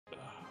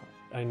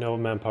I know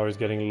manpower is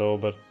getting low,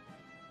 but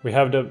we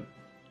have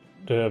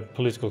the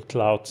political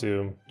clout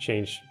to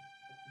change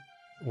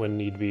when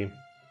need be.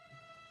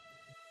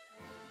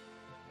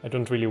 I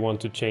don't really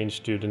want to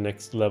change to the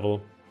next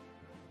level.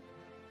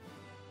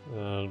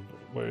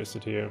 Where is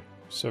it here?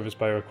 Service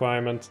by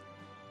requirement,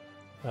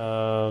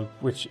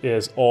 which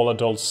is all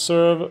adults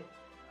serve,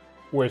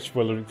 which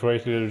will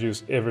greatly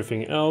reduce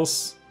everything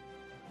else.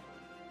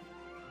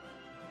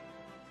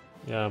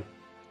 Yeah,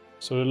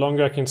 so the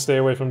longer I can stay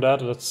away from that,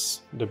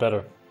 that's the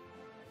better.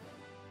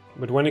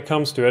 But when it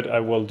comes to it, I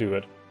will do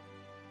it.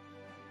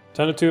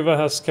 Tanatuva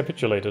has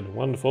capitulated,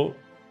 wonderful.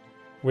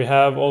 We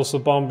have also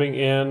bombing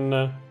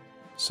in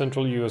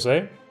central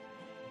USA,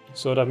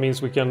 so that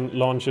means we can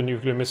launch a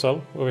nuclear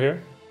missile over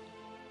here.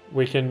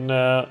 We can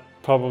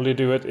probably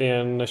do it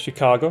in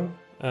Chicago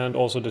and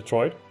also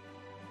Detroit.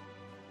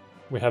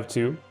 We have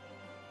 2,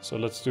 so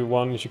let's do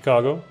 1 in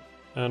Chicago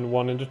and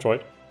 1 in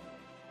Detroit.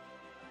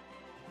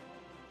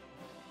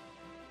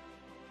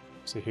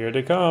 So here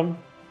they come.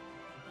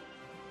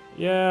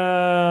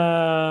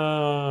 Yeah!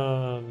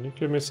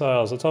 Nuclear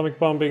missiles, atomic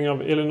bombing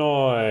of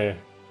Illinois.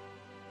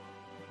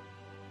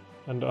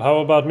 And how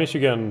about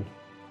Michigan?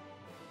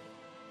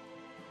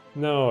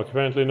 No,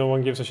 apparently no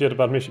one gives a shit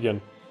about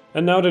Michigan.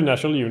 And now the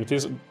national unity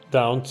is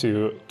down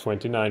to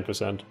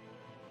 29%.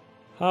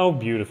 How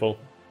beautiful.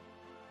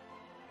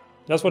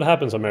 That's what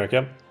happens,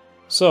 America.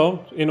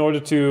 So, in order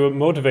to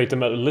motivate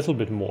them a little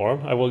bit more,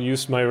 I will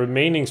use my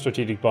remaining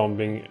strategic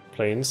bombing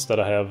planes that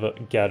I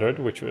have gathered,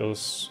 which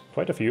was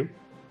quite a few.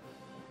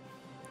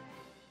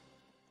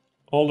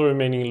 All the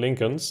remaining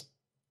Lincolns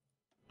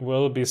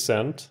will be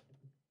sent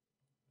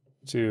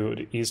to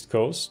the East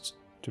Coast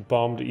to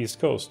bomb the East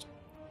Coast.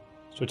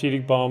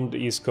 Strategic bomb the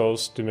East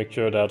Coast to make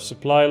sure that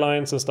supply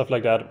lines and stuff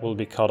like that will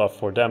be cut off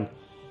for them,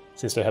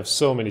 since they have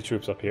so many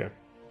troops up here.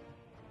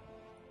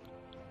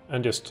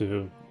 And just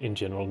to, in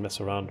general,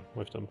 mess around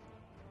with them.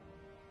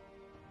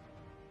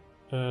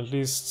 At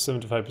least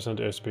 75%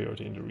 air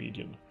superiority in the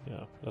region.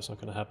 Yeah, that's not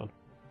gonna happen.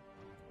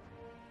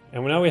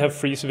 And now we have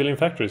 3 civilian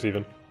factories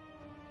even.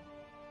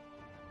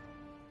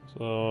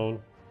 So,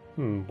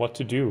 what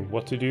to do?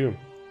 What to do?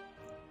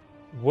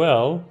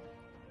 Well,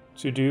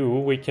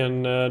 we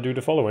can do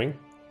the following.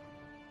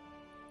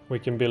 We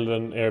can build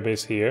an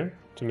airbase here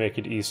to make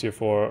it easier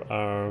for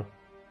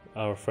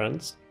our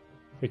friends.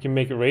 We can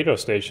make radar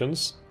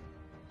stations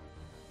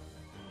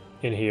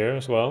in here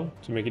as well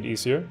to make it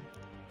easier.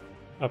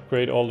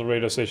 Upgrade all the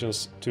radar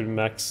stations to the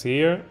max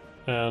here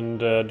and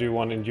do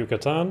one in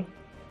Yucatan.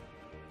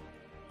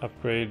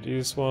 Upgrade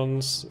these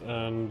ones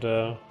and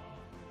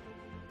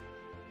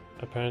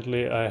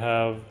apparently I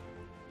have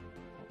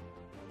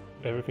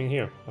everything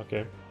here.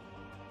 Okay.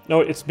 No,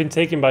 it's been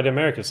taken by the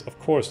Americans. Of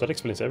course, that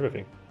explains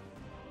everything.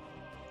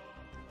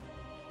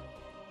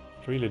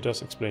 It really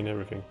does explain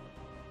everything.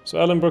 So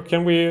Allenbrook,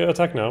 can we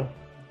attack now?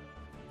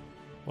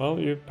 Well,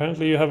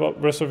 apparently you have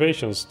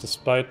reservations,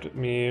 despite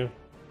me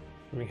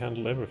having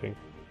handled everything.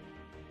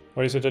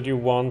 Or is it that you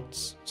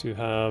want to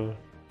have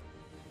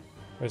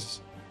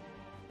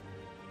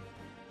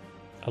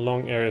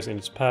along areas in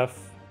its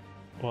path?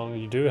 Well,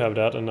 you do have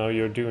that, and now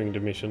you're doing the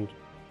mission.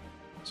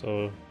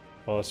 So,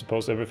 well, I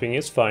suppose everything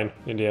is fine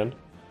in the end.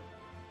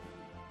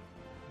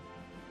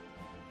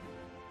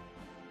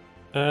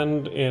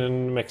 And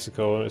in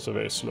Mexico, it's a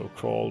very slow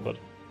crawl, but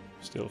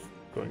still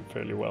going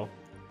fairly well.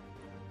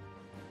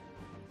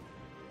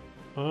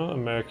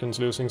 Americans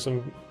losing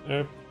some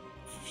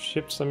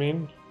airships, I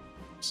mean.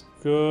 It's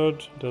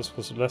good, this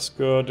was less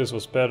good, this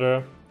was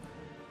better.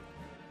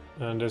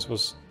 And this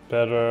was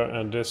better,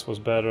 and this was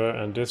better,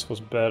 and this was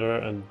better,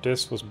 and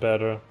this was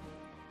better.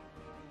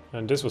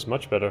 And this was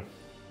much better.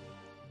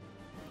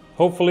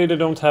 Hopefully they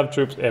don't have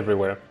troops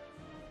everywhere.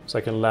 So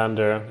I can land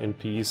there in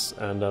peace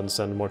and then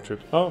send more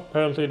troops. Oh,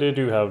 apparently they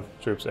do have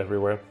troops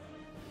everywhere.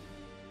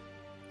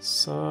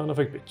 Son of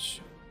a bitch.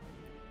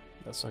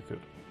 That's not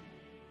good.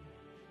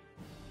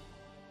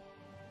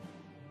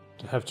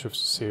 To have troops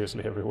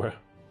seriously everywhere.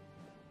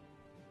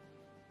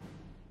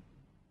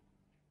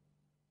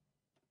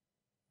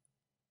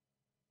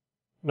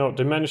 No,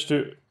 they managed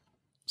to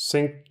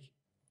sink.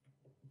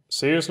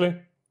 Seriously?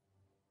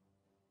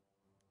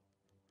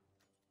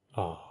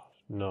 Oh,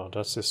 no,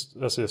 that's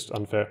just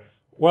unfair.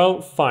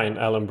 Well, fine,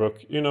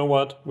 Allenbrook. You know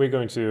what? We're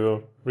going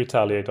to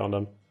retaliate on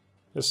them.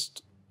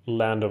 Just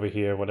land over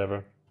here,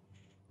 whatever.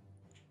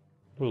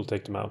 We'll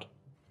take them out.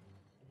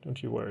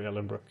 Don't you worry,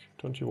 Allenbrook.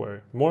 Don't you worry.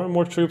 More and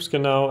more troops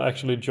can now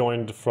actually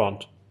join the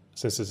front,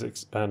 since it's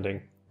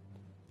expanding.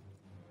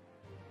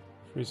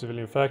 Free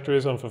civilian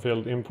factories,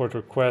 unfulfilled import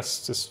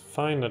requests is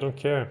fine, I don't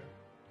care.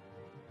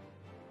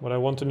 What I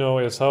want to know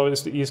is, how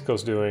is the East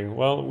Coast doing?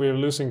 Well, we're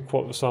losing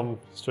some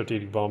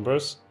strategic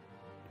bombers,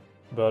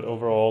 but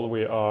overall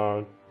we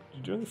are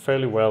doing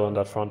fairly well on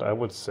that front, I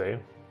would say.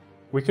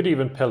 We could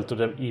even pelt to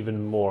them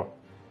even more.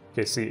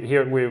 Okay, see,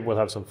 here we will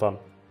have some fun.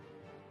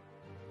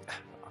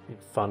 I mean,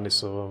 fun is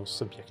so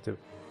subjective.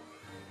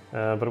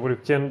 But what we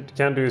can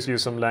do is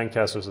use some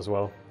Lancasters as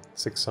well.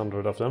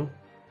 600 of them.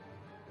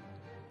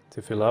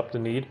 To fill up the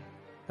need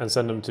and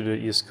send them to the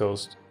East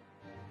Coast.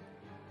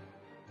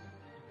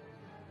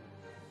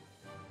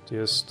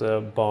 just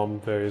bomb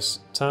various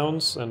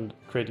towns and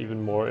create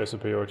even more air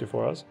superiority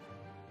for us.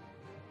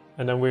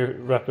 And then we're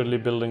rapidly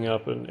building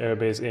up an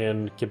airbase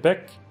in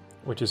Quebec,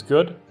 which is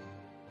good,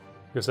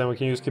 because then we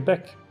can use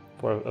Quebec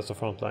as a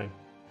front line.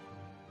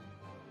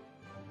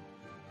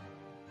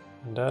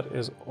 And that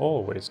is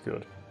always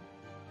good.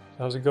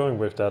 So how's it going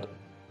with that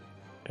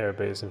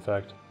airbase, in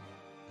fact?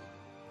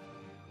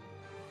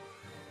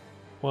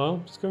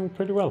 Well, it's going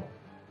pretty well.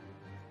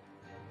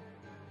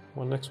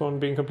 Well, next one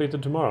being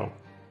completed tomorrow.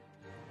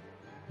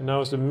 And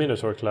now it's the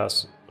Minotaur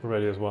class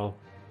already as well.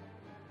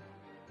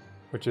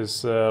 Which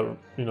is, you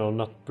know,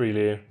 not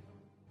really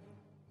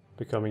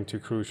becoming too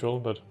crucial,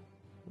 but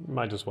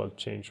might as well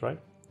change, right?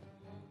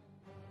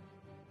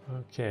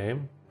 Okay,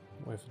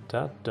 with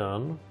that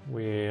done,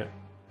 we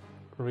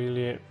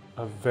really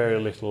have very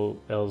little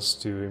else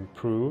to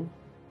improve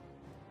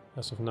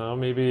as of now.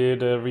 Maybe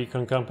the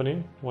recon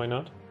company, why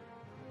not?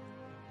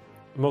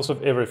 Most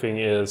of everything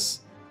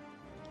is,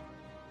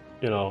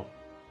 you know,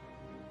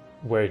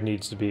 where it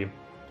needs to be.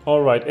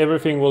 Alright,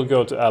 everything will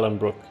go to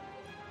Allenbrook.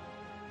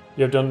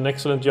 You have done an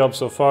excellent job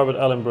so far, but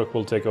Allenbrook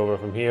will take over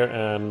from here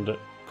and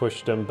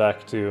push them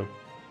back to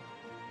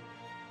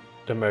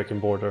the American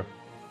border.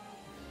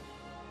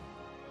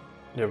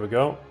 There we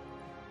go.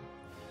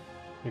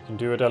 You can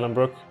do it,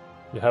 Allenbrook.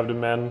 You have the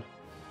men,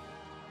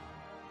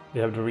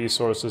 you have the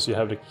resources, you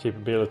have the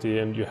capability,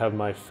 and you have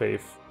my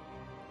faith.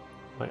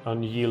 My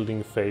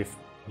unyielding faith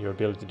in your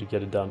ability to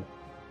get it done.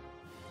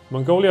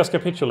 Mongolia has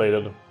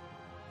capitulated.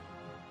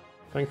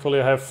 Thankfully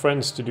I have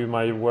friends to do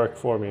my work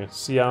for me.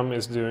 Siam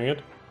is doing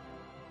it.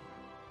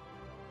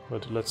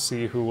 But let's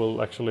see who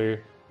will actually,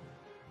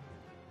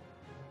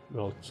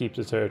 well, keep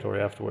the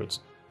territory afterwards.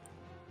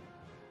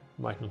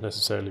 Might not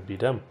necessarily be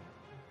them.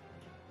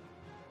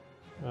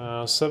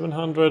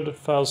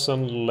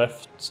 700,000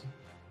 left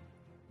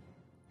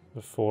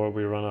before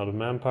we run out of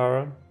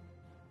manpower.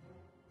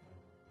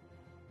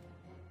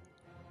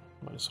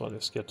 Might as well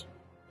just get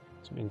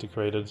some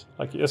integrated,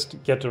 like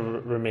just get the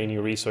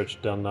remaining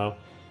research done now.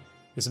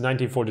 It's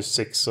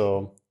 1946,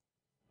 so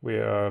we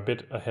are a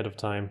bit ahead of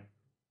time.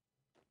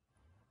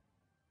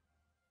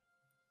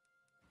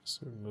 Let's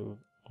remove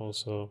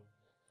also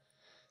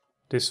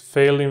this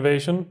failed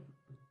invasion.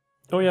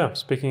 Oh yeah,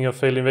 speaking of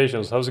failed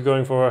invasions, how's it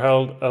going for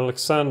Harold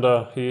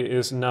Alexander? He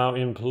is now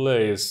in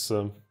place.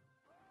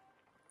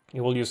 He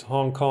will use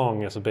Hong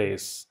Kong as a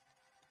base.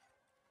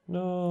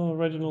 No,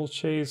 Reginald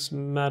Chase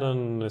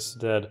Madden is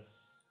dead.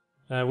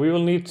 We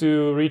will need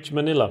to reach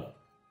Manila.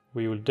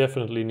 We will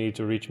definitely need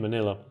to reach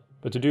Manila.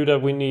 But to do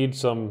that we need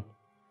some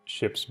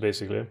ships,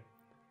 basically.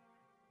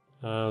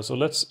 So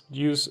let's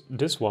use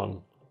this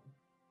one,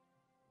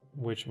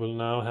 which will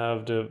now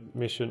have the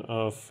mission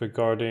of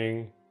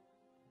guarding,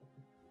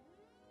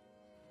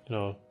 you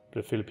know,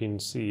 the Philippine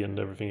Sea and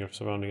everything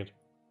surrounding it.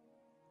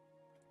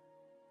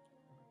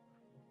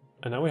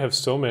 And now we have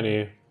so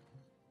many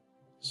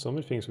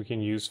things we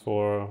can use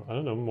for, I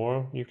don't know,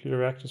 more nuclear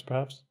reactors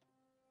perhaps?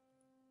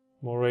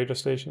 More radar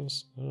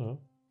stations? I don't know.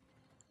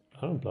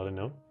 I don't bloody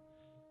know.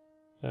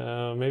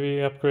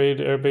 Maybe upgrade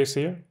airbase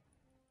here?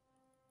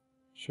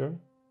 Sure.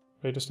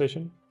 Radar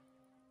station?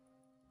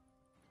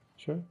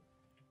 Sure.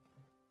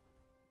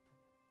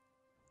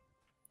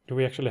 Do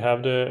we actually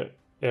have the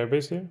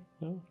airbase here?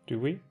 No? Do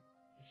we?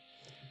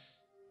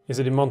 Is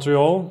it in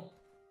Montreal?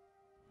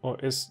 Or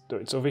it's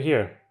over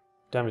here?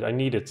 Damn it, I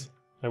need it.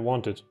 I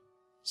want it.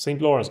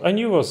 St. Lawrence. I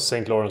knew it was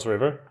St. Lawrence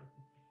River.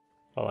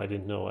 Well, I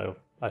didn't know.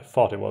 I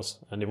thought it was.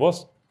 And it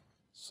was.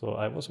 So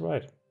I was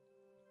right.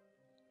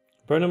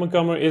 Bernard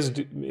Montgomery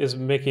is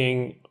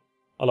making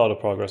a lot of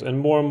progress. And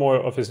more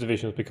of his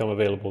divisions become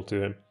available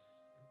to him.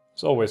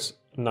 It's always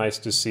nice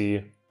to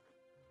see,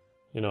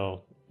 you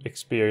know,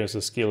 experience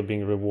and skill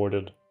being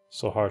rewarded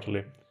so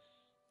heartily.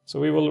 So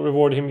we will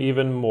reward him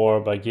even more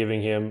by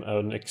giving him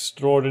an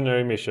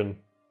extraordinary mission.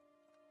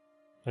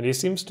 And he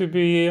seems to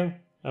be,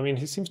 I mean,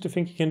 he seems to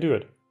think he can do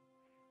it.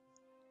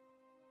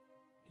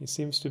 He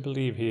seems to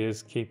believe he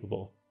is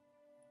capable.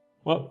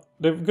 Well,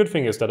 the good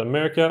thing is that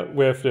America,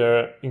 with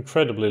their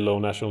incredibly low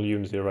national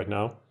unity right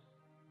now,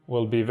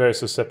 will be very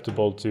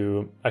susceptible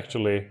to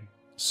actually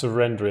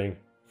surrendering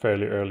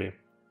fairly early.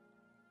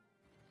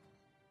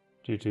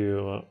 Due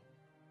to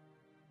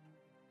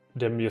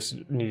them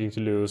just needing to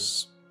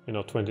lose, you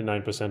know,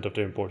 29% of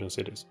their important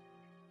cities.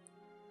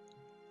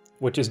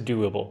 Which is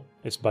doable.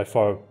 It's by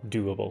far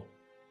doable.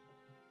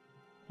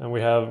 And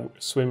we have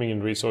swimming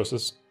in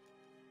resources.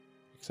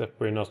 Except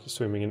we're not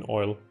swimming in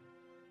oil.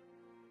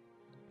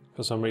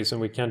 For some reason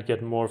we can't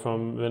get more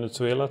from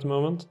Venezuela at the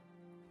moment.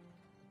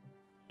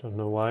 Don't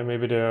know why.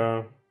 Maybe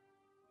they're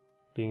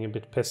being a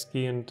bit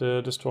pesky and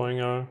destroying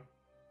our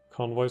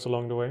convoys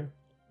along the way.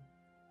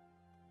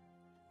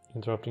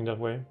 Interrupting that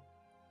way.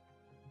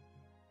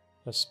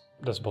 That's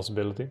a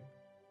possibility.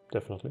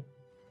 Definitely.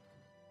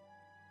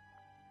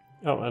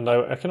 Oh, and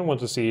I kind of want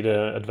to see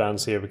the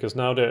advance here, because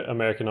now the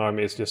American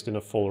army is just in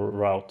a full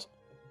rout.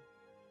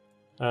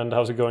 And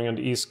how's it going on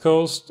the East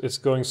Coast? It's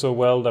going so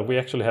well that we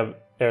actually have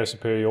air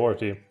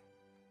superiority.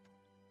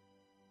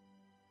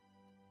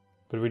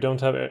 But we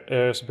don't have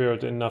air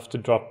superiority enough to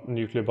drop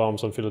nuclear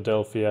bombs on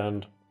Philadelphia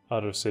and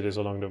other cities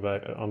along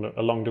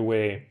the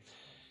way.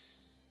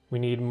 We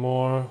need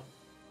more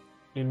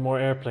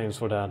airplanes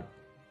for that.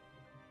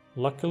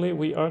 Luckily,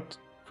 we aren't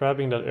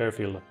grabbing that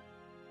airfield,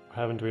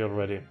 haven't we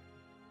already?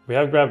 We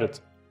have grabbed it.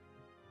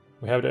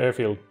 We have the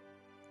airfield.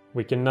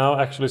 We can now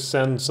actually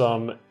send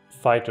some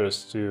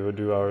fighters to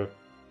do our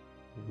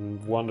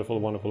wonderful,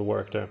 wonderful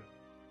work there.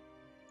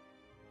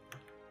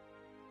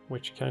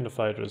 Which kind of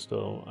fighters,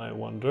 though, I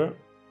wonder?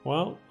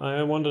 Well,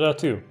 I wonder that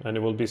too, and it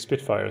will be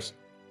Spitfires.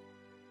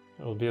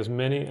 It will be as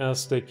many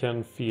as they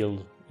can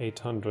field,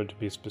 800 to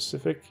be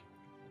specific.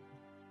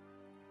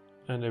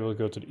 And they will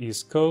go to the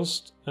east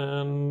coast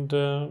and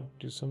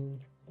do some,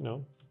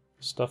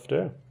 stuff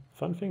there.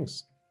 Fun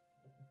things.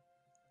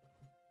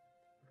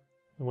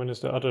 And when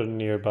is the other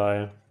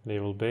nearby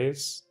naval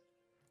base?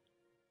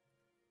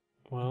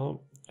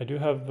 Well, I do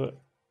have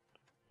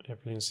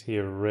airplanes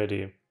here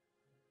ready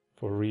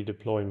for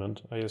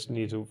redeployment. I just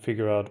need to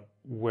figure out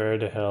where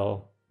the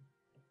hell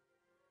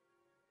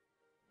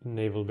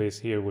naval base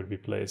here would be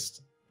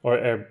placed. Or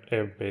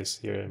air base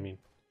here, I mean.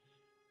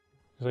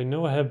 Because I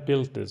know I have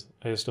built it,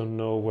 I just don't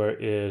know where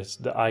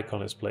the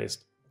icon is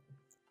placed.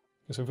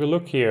 So if we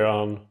look here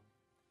on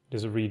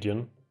this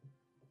region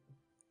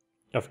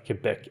of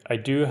Quebec, I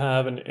do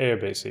have an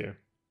airbase here.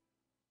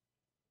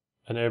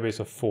 An airbase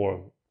of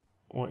 4.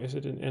 Or is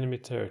it in enemy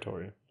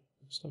territory?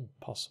 It's not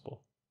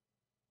possible.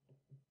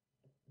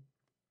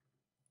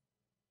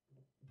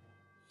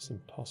 It's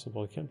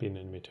impossible. It can't be in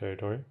enemy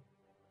territory,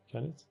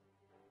 can it?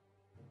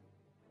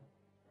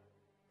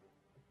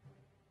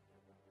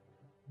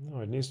 No,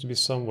 it needs to be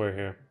somewhere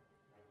here.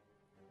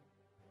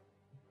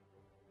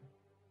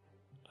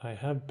 I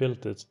have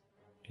built it.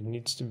 It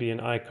needs to be an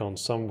icon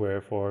somewhere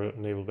for a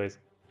naval base.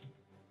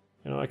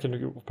 I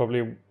can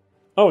probably...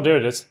 Oh, there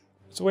it is.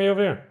 It's way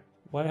over there.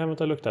 Why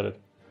haven't I looked at it?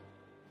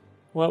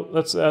 Well,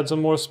 let's add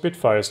some more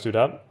Spitfires to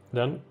that,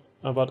 then.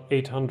 About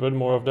 800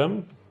 more of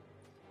them.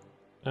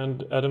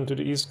 And add them to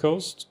the east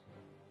coast.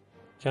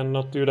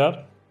 Cannot do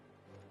that.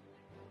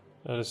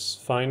 That is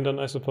fine then,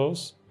 I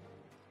suppose.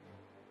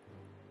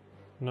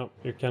 No,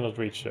 you cannot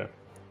reach there.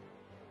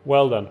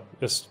 Well then,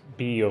 just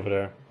be over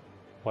there.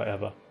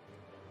 Whatever.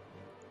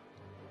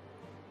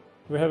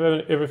 We have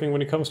everything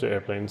when it comes to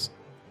airplanes.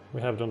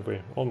 We have, don't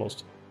we?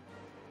 Almost.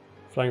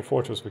 Flying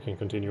Fortress we can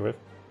continue with.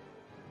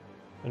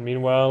 And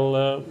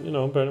meanwhile,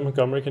 Bernard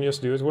Montgomery can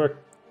just do his work.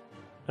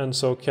 And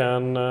so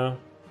can,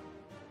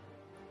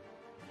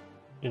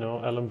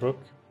 Alan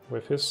Brooke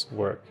with his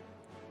work.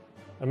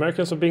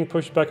 Americans are being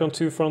pushed back on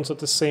 2 fronts at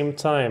the same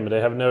time. They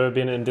have never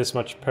been in this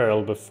much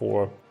peril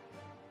before.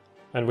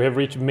 And we have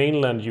reached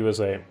mainland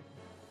USA.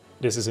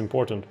 This is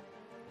important.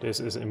 This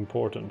is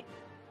important.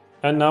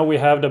 And now we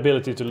have the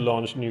ability to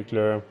launch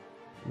nuclear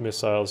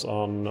missiles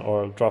on,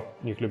 or drop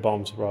nuclear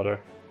bombs rather,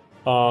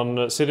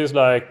 on cities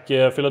like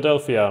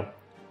Philadelphia,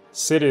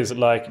 cities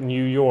like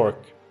New York,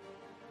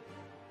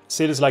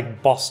 cities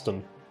like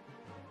Boston,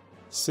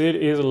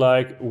 cities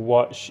like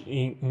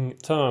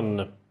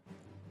Washington.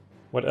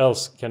 What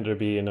else can there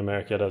be in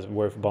America that's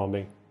worth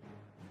bombing?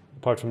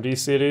 Apart from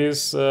these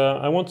cities,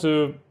 I want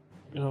to,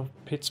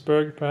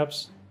 Pittsburgh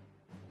perhaps?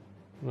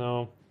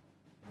 No.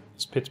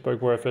 Is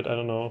Pittsburgh worth it? I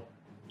don't know.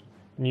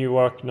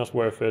 Newark, not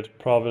worth it.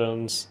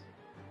 Providence,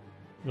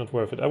 not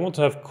worth it. I want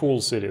to have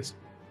cool cities.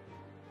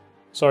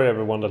 Sorry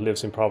everyone that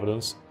lives in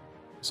Providence.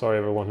 Sorry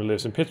everyone who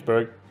lives in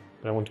Pittsburgh,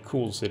 but I want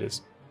cool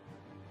cities.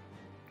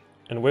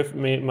 And with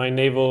my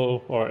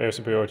naval or air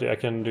superiority, I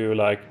can do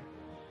like,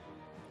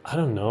 I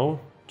don't know,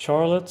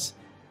 Charlotte?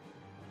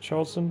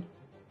 Charleston?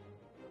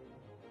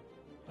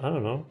 I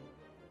don't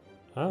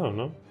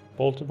know.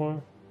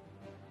 Baltimore?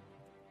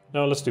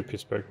 No, let's do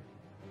Pittsburgh.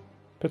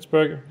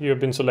 Pittsburgh, you have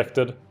been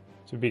selected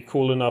to be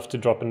cool enough to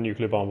drop a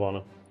nuclear bomb on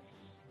it.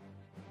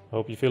 I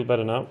hope you feel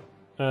better now.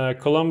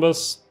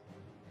 Columbus.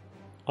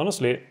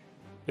 Honestly,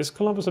 is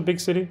Columbus a big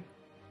city?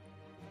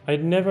 I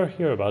never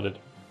hear about it.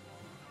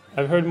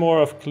 I've heard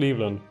more of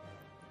Cleveland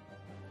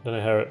than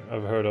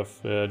I've heard of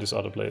this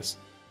other place.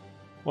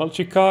 Well,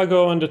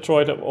 Chicago and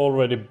Detroit have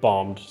already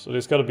bombed, so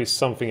there's got to be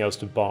something else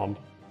to bomb.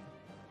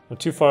 I'm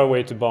too far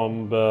away to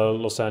bomb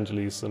Los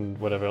Angeles and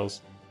whatever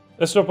else.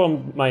 Let's drop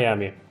on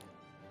Miami.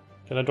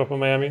 Can I drop on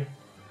Miami?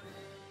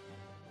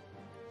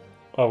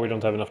 Oh, we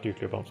don't have enough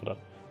nuclear bombs for that.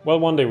 Well,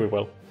 one day we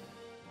will.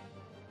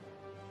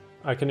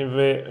 I can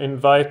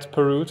invite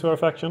Peru to our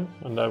faction,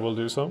 and I will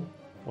do so.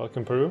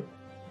 Welcome, Peru.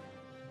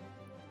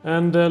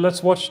 And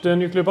let's watch the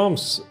nuclear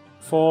bombs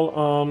fall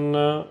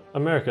on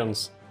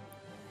Americans.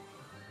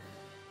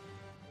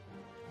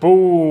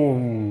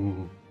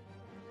 Boom!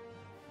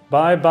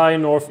 Bye-bye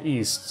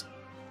Northeast.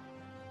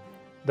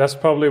 That's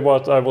probably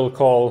what I will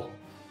call,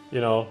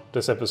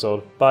 this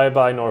episode.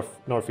 Bye-bye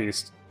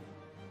Northeast.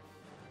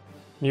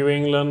 New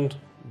England,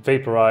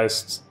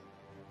 vaporized.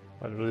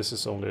 Well, this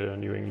is only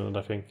New England,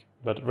 I think.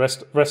 But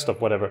rest of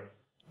whatever.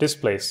 This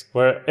place,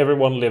 where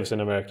everyone lives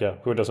in America,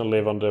 who doesn't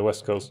live on the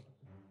West Coast.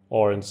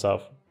 Or in the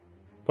South.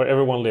 Where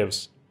everyone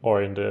lives,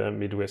 or in the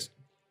Midwest.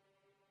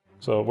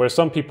 So, where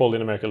some people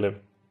in America live.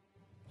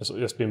 has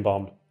just been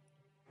bombed.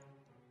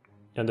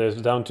 And they're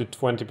down to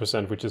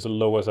 20%, which is the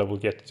lowest I will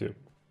get to.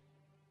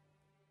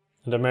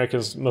 And the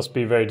Americans must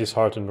be very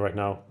disheartened right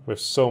now, with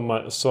so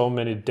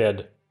many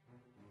dead.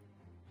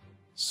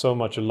 So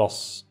much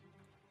loss.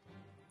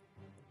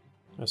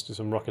 Let's do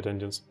some rocket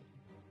engines.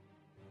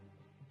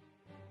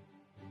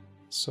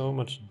 So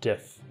much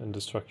death and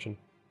destruction.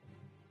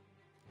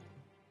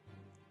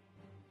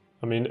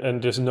 I mean,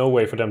 and there's no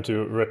way for them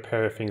to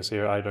repair things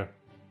here either.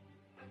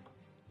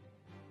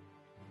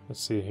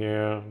 Let's see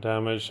here,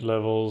 damage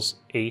levels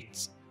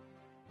 8.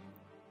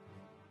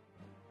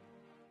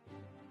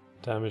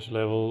 Damage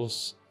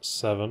levels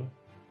 7.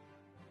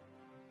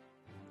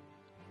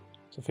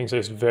 So things are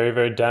just very,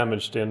 very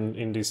damaged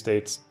in these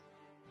states.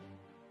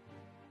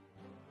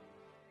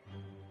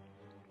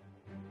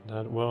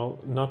 That will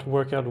not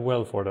work out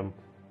well for them.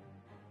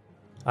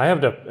 I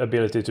have the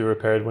ability to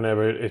repair it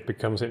whenever it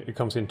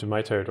comes into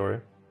my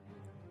territory.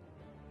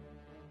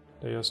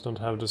 They just don't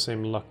have the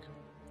same luck.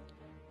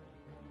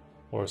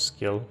 Or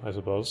skill, I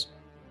suppose.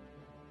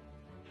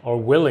 Or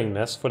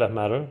willingness, for that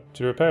matter,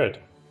 to repair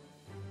it.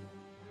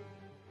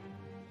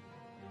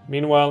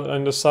 Meanwhile,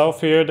 in the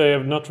south here, they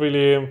have not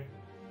really...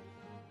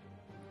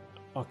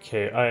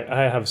 Okay,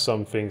 I have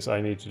some things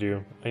I need to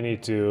do. I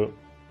need to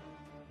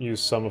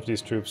use some of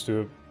these troops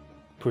to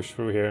push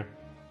through here.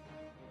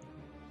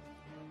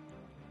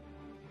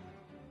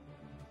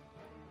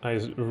 I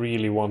just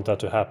really want that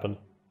to happen.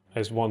 I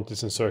just want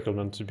this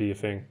encirclement to be a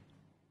thing.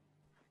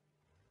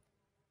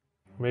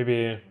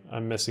 Maybe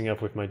I'm messing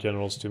up with my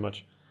generals too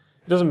much.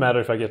 It doesn't matter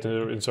if I get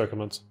the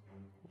encirclement.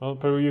 Well,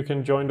 Peru, you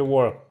can join the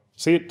war.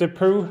 See, the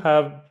Peru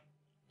have...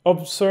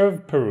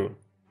 Observe Peru.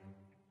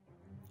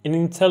 An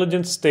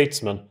intelligent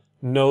statesman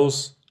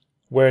knows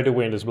where the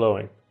wind is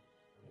blowing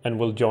and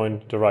will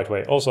join the right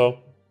way. Also,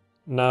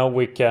 now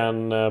we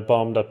can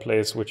bomb that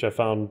place which I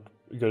found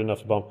good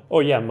enough to bomb. Oh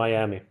yeah,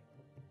 Miami.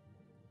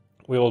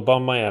 We will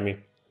bomb Miami.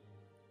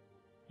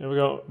 Here we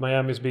go.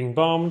 Miami is being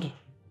bombed.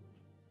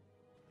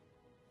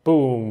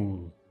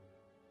 Boom.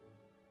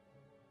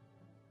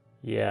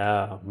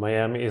 Yeah,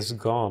 Miami is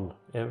gone.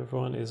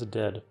 Everyone is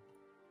dead.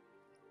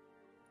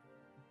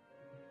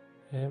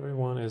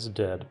 Everyone is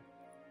dead.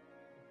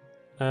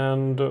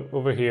 And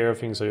over here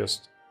things are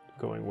just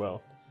going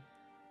well.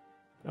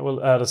 I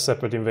will add a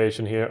separate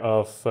invasion here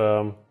of...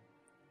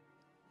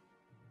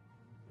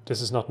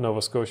 this is not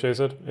Nova Scotia, is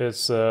it?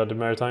 It's the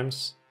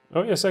Maritimes.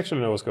 Oh, yes,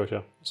 actually Nova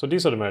Scotia. So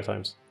these are the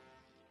Maritimes.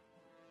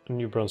 And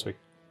New Brunswick.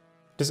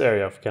 This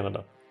area of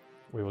Canada.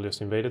 We will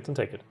just invade it and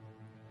take it.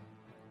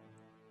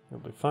 It'll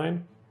be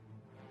fine.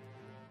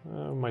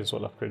 Might as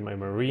well upgrade my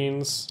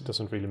Marines.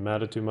 Doesn't really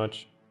matter too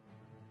much.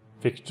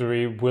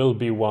 Victory will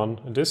be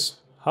won. And this...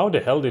 How the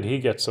hell did he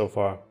get so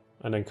far?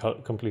 And then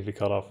completely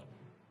cut off.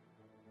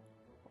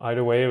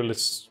 Either way,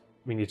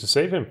 we need to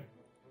save him.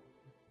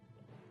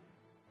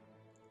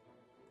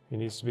 He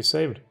needs to be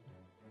saved.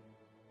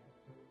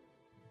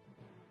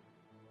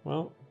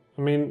 Well,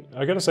 I mean,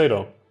 I gotta say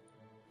though,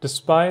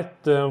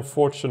 despite the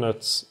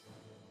unfortunate,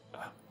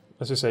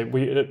 as you say,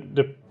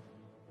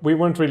 we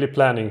weren't really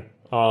planning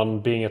on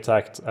being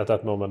attacked at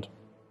that moment.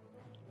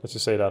 Let's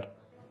just say that.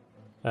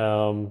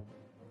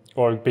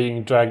 Or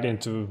being dragged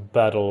into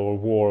battle or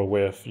war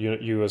with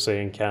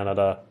USA and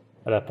Canada.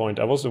 At that point,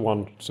 I was the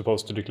one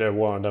supposed to declare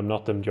war on them,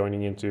 not them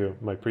joining into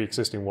my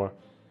pre-existing war.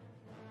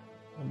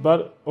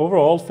 But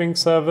overall,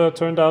 things have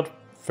turned out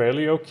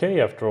fairly okay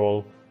after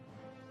all.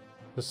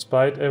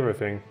 Despite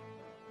everything.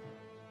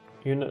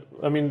 You know,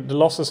 I mean, the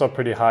losses are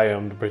pretty high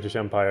on the British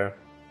Empire,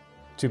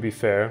 to be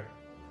fair.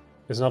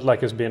 It's not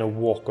like it's been a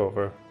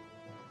walkover.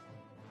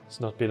 It's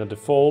not been a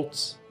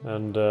default,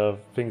 and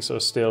things are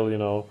still, you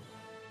know,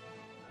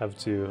 have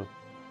to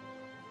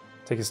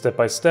take it step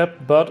by step,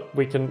 but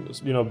we can,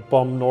 you know,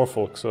 bomb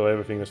Norfolk, so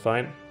everything is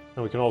fine.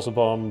 And we can also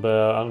bomb,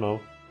 I don't know.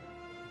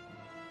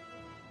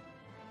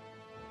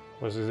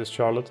 What is this,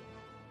 Charlotte?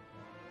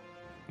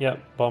 Yeah,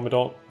 bomb it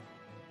all.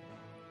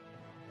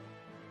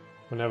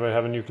 Whenever I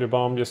have a nuclear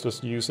bomb,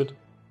 just use it.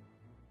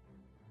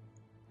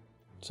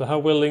 So how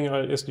willing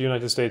is the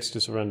United States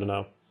to surrender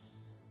now?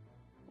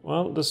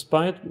 Well,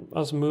 despite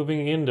us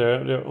moving in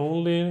there, they're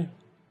only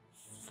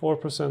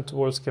 4%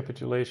 towards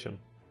capitulation.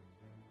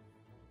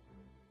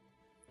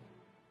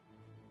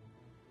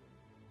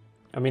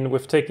 I mean,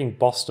 with taking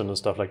Boston and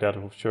stuff like that,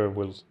 I'm sure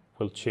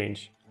will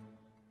change.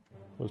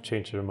 Will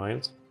change their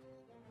minds.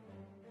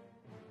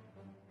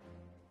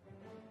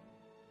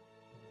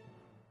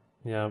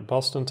 Yeah,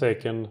 Boston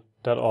taken.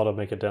 That ought to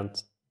make a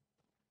dent.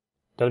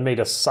 That made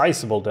a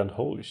sizable dent.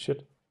 Holy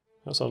shit!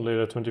 That's only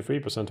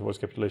 23% towards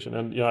capitulation,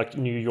 and you know, like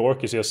New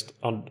York is just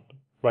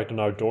right on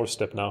our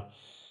doorstep now.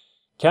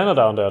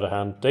 Canada, on the other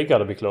hand, they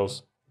gotta be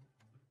close.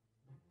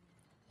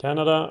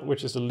 Canada,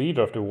 which is the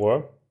leader of the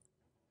war,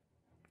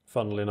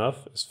 funnily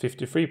enough, is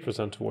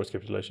 53% towards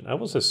capitulation. I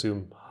would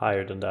assume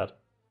higher than that,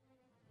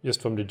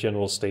 just from the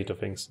general state of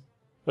things.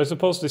 But I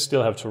suppose they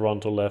still have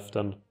Toronto left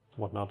and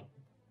whatnot.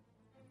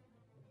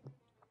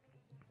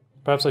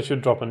 Perhaps I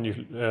should drop a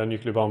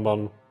nuclear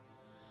bomb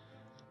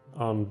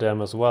on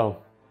them as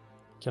well.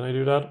 Can I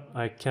do that?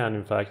 I can,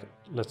 in fact.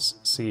 Let's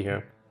see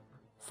here.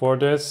 For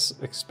this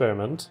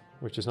experiment,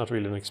 which is not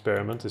really an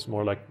experiment, it's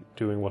more like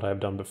doing what I've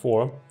done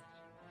before,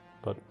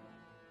 but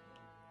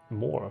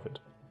more of it.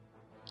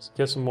 Let's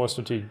get some more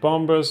strategic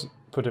bombers,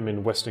 put them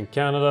in Western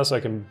Canada so I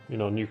can, you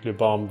know, nuclear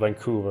bomb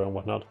Vancouver and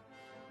whatnot.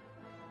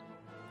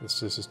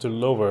 This is to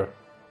lower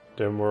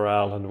their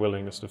morale and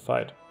willingness to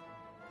fight.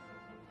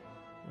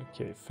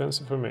 Okay,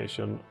 offensive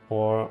formation,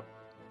 or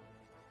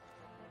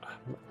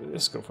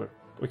let's go for it.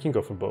 We can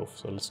go for both,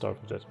 so let's start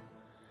with that.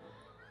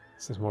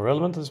 This is more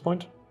relevant at this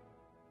point.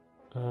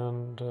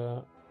 And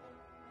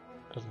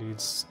at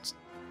least,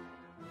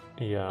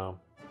 yeah,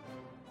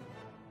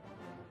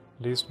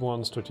 at least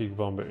one strategic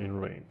bomber in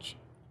range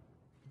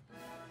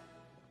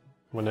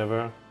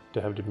whenever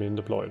they have been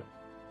deployed.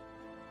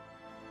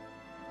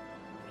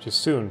 Which is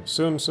soon.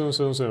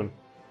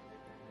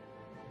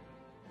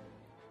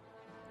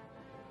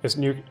 Is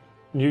New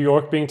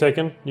York being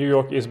taken? New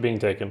York is being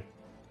taken.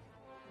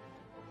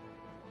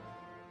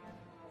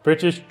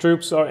 British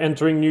troops are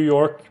entering New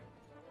York.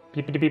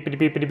 Beepity beepity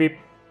beepity beep.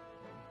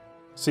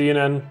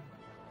 CNN.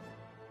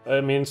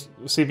 I mean,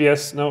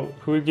 CBS. No,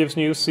 who gives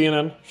news?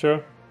 CNN,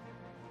 sure.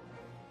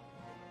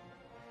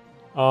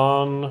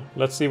 On,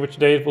 let's see which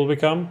day it will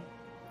become.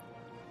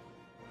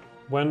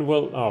 When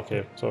will... Oh,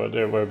 okay, so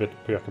they were a bit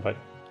preoccupied.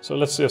 So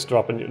let's just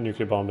drop a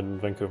nuclear bomb in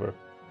Vancouver.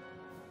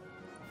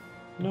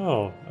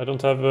 No, I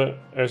don't have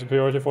air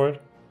superiority for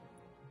it.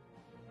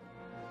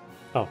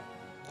 Oh,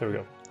 there we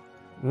go.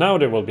 Now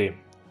there will be.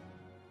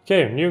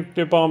 Okay,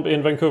 nuclear bomb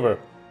in Vancouver.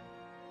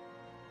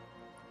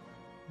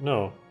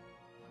 No.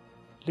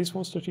 At least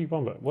one strategic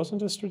bomber. Wasn't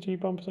there strategic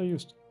bombers I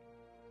used?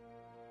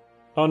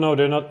 Oh no,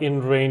 they're not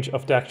in range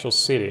of the actual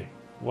city.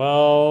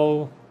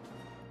 Well...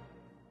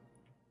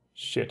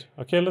 Shit.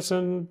 Okay, let's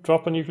then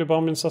drop a nuclear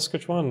bomb in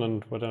Saskatchewan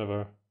and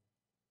whatever.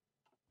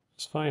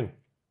 It's fine.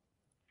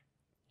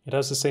 It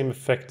has the same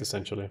effect,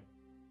 essentially.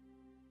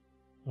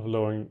 Of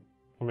lowering...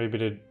 Or maybe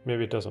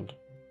it doesn't.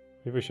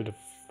 Maybe we should have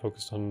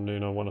focused on, you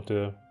know, one of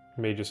the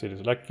major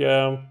cities. Like,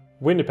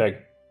 Winnipeg.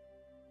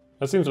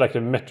 That seems like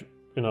the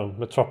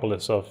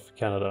metropolis of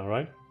Canada,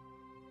 right?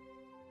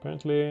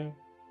 Apparently, it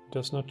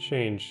does not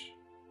change.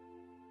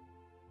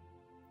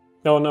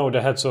 Oh no,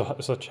 they had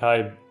such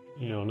high,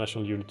 you know,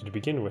 national unity to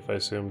begin with, I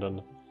assumed,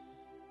 and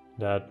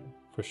that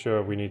for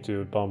sure we need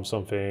to bomb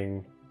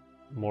something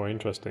more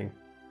interesting.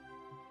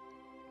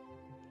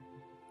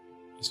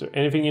 Is there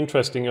anything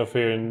interesting up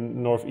here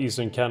in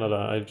northeastern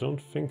Canada? I don't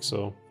think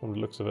so, from the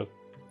looks of it.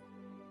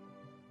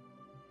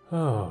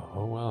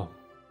 Oh well.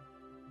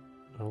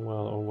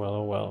 Oh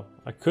well.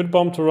 I could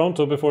bomb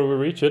Toronto before we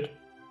reach it.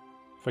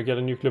 If I get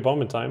a nuclear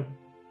bomb in time,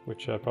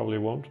 which I probably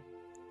won't.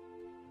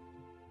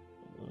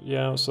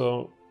 Yeah,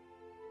 so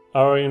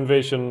our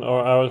invasion,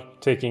 or our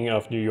taking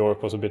of New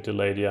York was a bit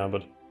delayed, yeah,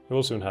 but it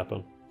will soon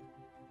happen.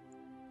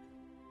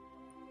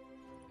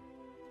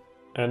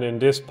 And in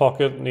this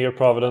pocket near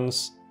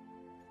Providence,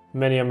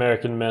 many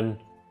American men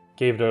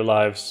gave their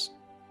lives,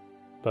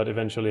 but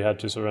eventually had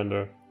to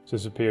surrender to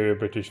superior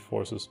British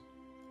forces.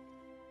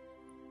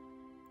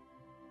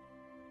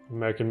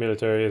 American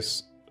military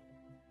is,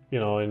 you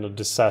know, in a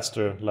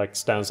disaster-like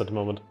stance at the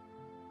moment.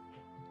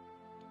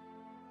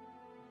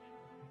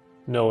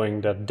 Knowing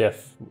that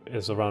death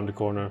is around the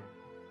corner,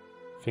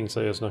 things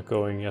are just not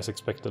going as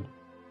expected.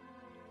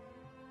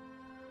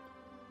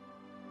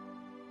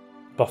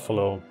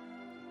 Buffalo.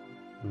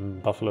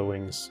 Buffalo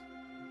wings.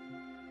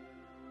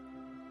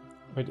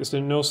 Wait, is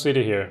there no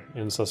city here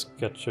in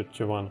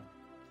Saskatchewan?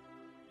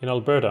 In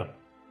Alberta?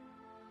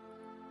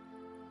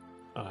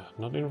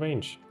 Not in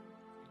range.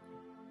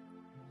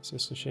 This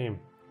is a shame.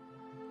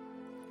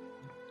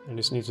 I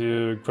just need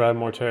to grab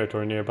more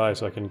territory nearby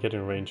so I can get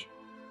in range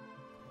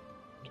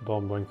to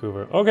bomb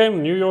Vancouver. Okay,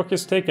 New York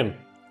is taken.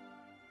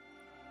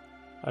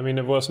 I mean,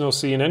 there was no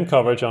CNN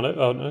coverage on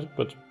it,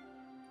 but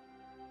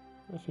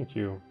I think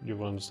you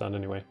will understand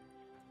anyway.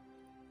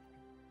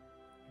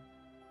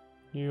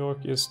 New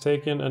York is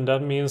taken, and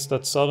that means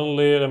that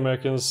suddenly the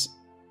Americans'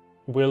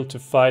 will to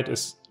fight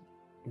is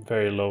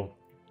very low.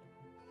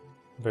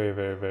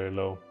 Very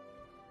low.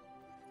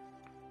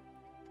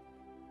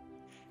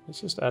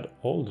 Let's just add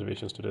all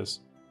divisions to this.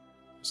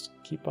 Just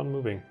keep on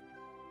moving.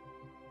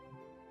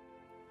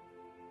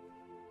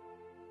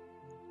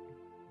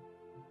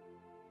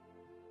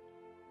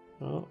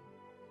 Well,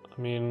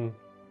 I mean,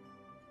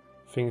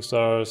 things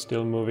are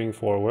still moving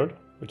forward,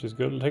 which is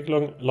good. Take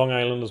Long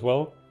Island as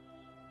well.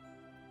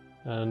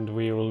 And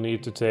we will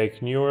need to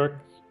take New York,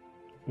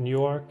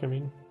 I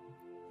mean.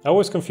 I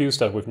always confused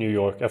that with New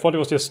York. I thought it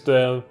was just,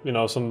 you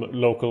know, some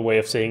local way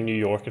of saying New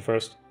York at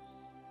first.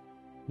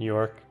 New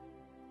York.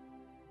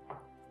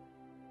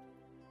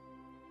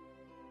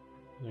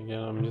 And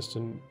again, I'm just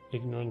an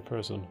ignorant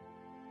person.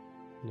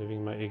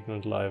 Living my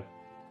ignorant life.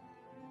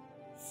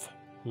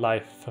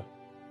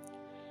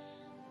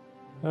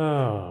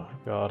 Oh,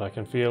 God, I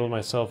can feel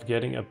myself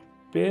getting a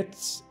bit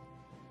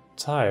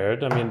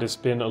tired. I mean, it's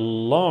been a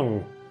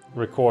long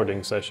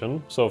recording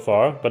session so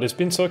far, but it's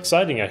been so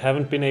exciting I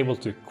haven't been able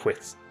to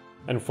quit.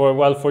 And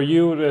for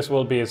you, this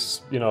will be,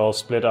 you know,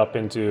 split up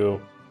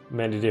into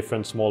many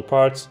different small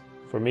parts.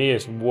 For me,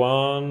 it's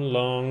one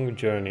long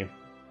journey.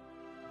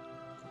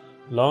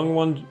 Long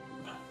one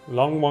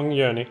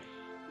journey.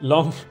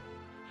 Long.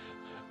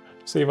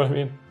 See what I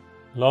mean?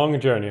 Long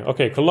journey.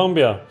 Okay,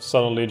 Colombia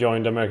suddenly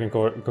joined the American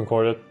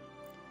Concordat.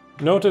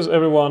 Notice,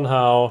 everyone,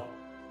 how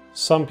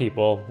some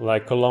people,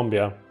 like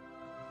Colombia,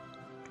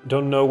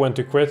 don't know when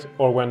to quit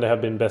or when they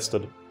have been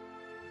bested.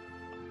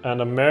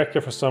 And America,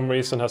 for some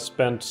reason, has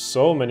spent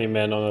so many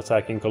men on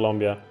attacking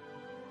Colombia.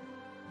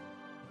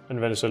 And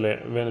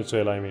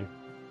Venezuela, I mean.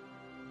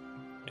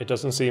 It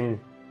doesn't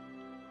seem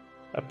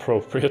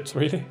appropriate,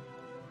 really.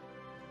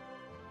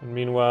 And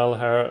meanwhile,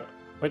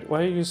 wait,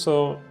 why are you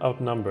so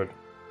outnumbered?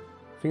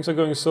 Things are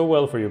going so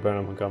well for you,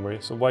 Bernard Montgomery,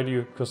 so why do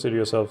you consider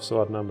yourself so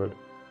outnumbered?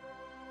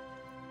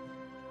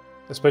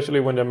 Especially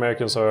when the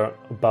Americans are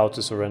about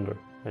to surrender,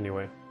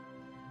 anyway.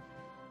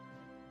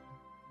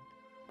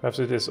 Perhaps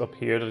it is up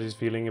here that he's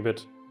feeling a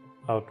bit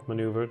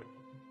outmaneuvered.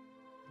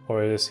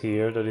 Or it is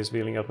here that he's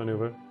feeling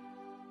outmaneuvered,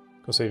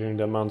 considering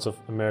the amounts of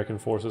American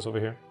forces over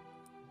here.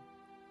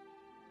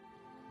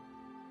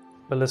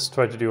 But let's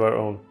try to do our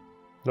own.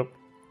 Nope.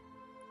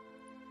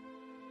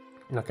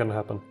 Not gonna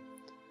happen.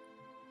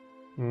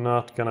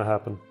 Not gonna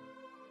happen.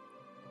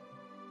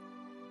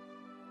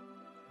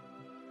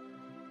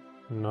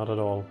 Not at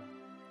all.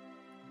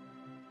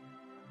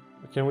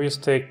 Can we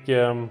just take...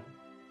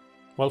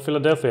 well,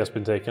 Philadelphia has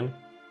been taken.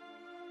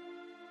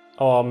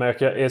 Oh,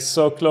 America is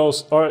so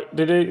close. Or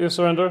did they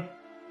surrender?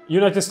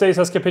 United States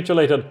has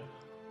capitulated.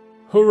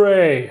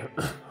 Hooray!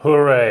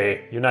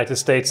 Hooray! United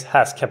States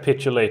has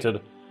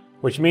capitulated.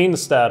 Which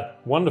means that,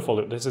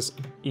 wonderful, this is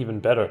even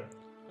better.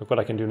 Look what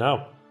I can do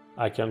now.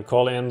 I can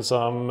call in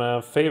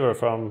some favor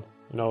from,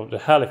 you know, the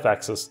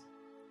Halifaxes.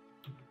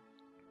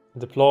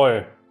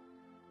 Deploy.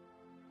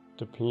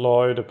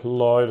 Deploy,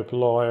 deploy,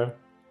 deploy.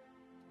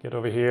 Get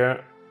over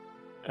here.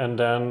 And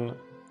then,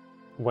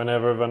 when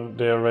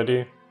they are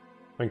ready,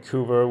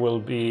 Vancouver will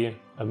be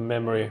a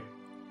memory,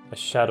 a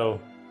shadow,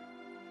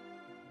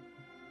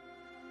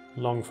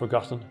 long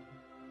forgotten.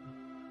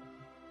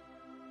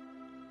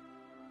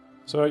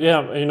 So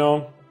yeah, you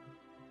know,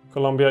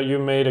 Colombia, you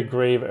made a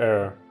grave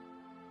error,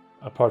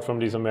 apart from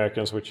these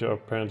Americans, which are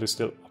apparently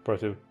still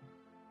operative.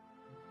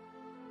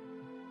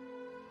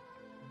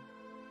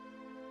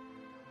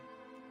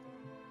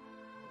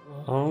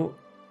 Well,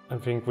 I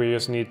think we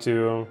just need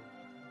to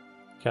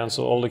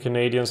cancel all the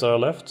Canadians that are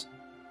left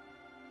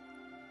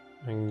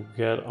and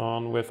get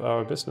on with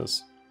our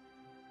business.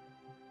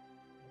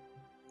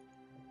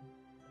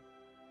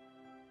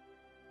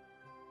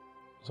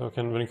 So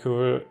can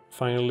Vancouver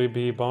finally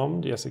be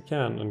bombed? Yes, it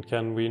can. And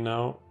can we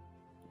now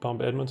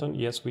bomb Edmonton?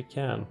 Yes, we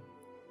can.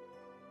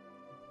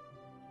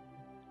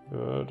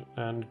 Good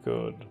and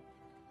good.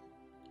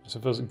 I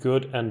suppose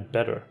good and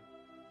better,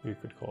 you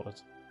could call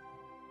it.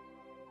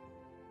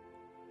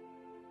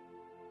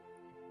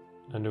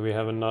 And do we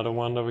have another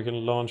one that we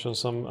can launch on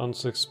some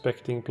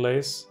unsuspecting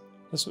place?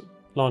 Let's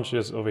launch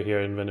this over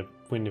here in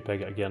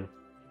Winnipeg again.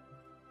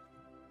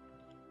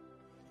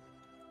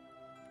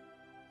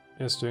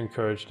 Is to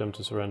encourage them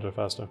to surrender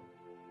faster.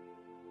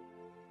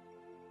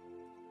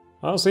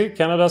 Oh, see,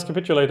 Canada has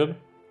capitulated.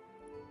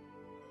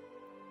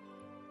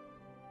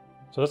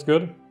 So that's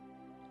good.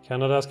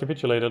 Canada has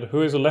capitulated.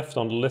 Who is left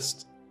on the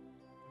list?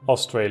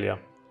 Australia.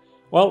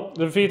 Well,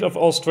 the defeat of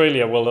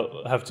Australia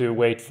will have to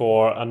wait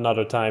for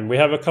another time. We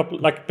have a couple,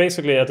 like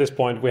basically at this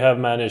point we have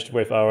managed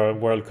with our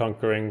world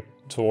conquering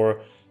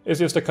tour. It's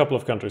just a couple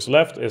of countries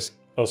left. It's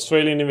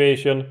Australian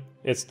invasion,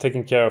 it's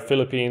taking care of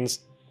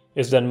Philippines,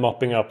 it's then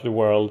mopping up the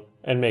world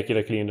and make it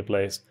a cleaner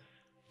place.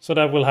 So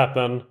that will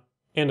happen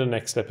in the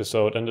next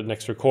episode and the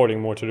next recording,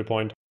 more to the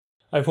point.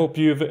 I hope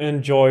you've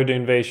enjoyed the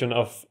invasion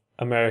of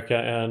America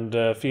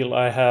and feel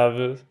I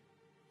have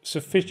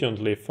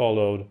sufficiently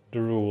followed the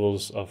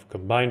rules of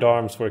combined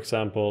arms, for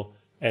example,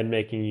 and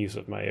making use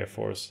of my Air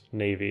Force,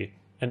 Navy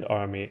and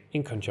Army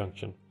in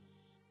conjunction.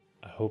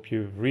 I hope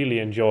you really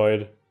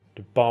enjoyed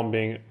the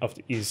bombing of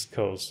the East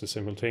Coast, the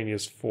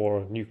simultaneous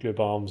 4 nuclear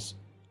bombs,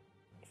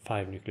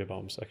 5 nuclear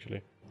bombs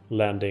actually,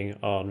 landing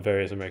on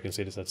various American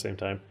cities at the same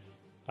time.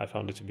 I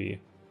found it to be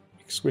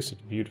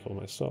exquisitely beautiful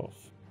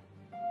myself.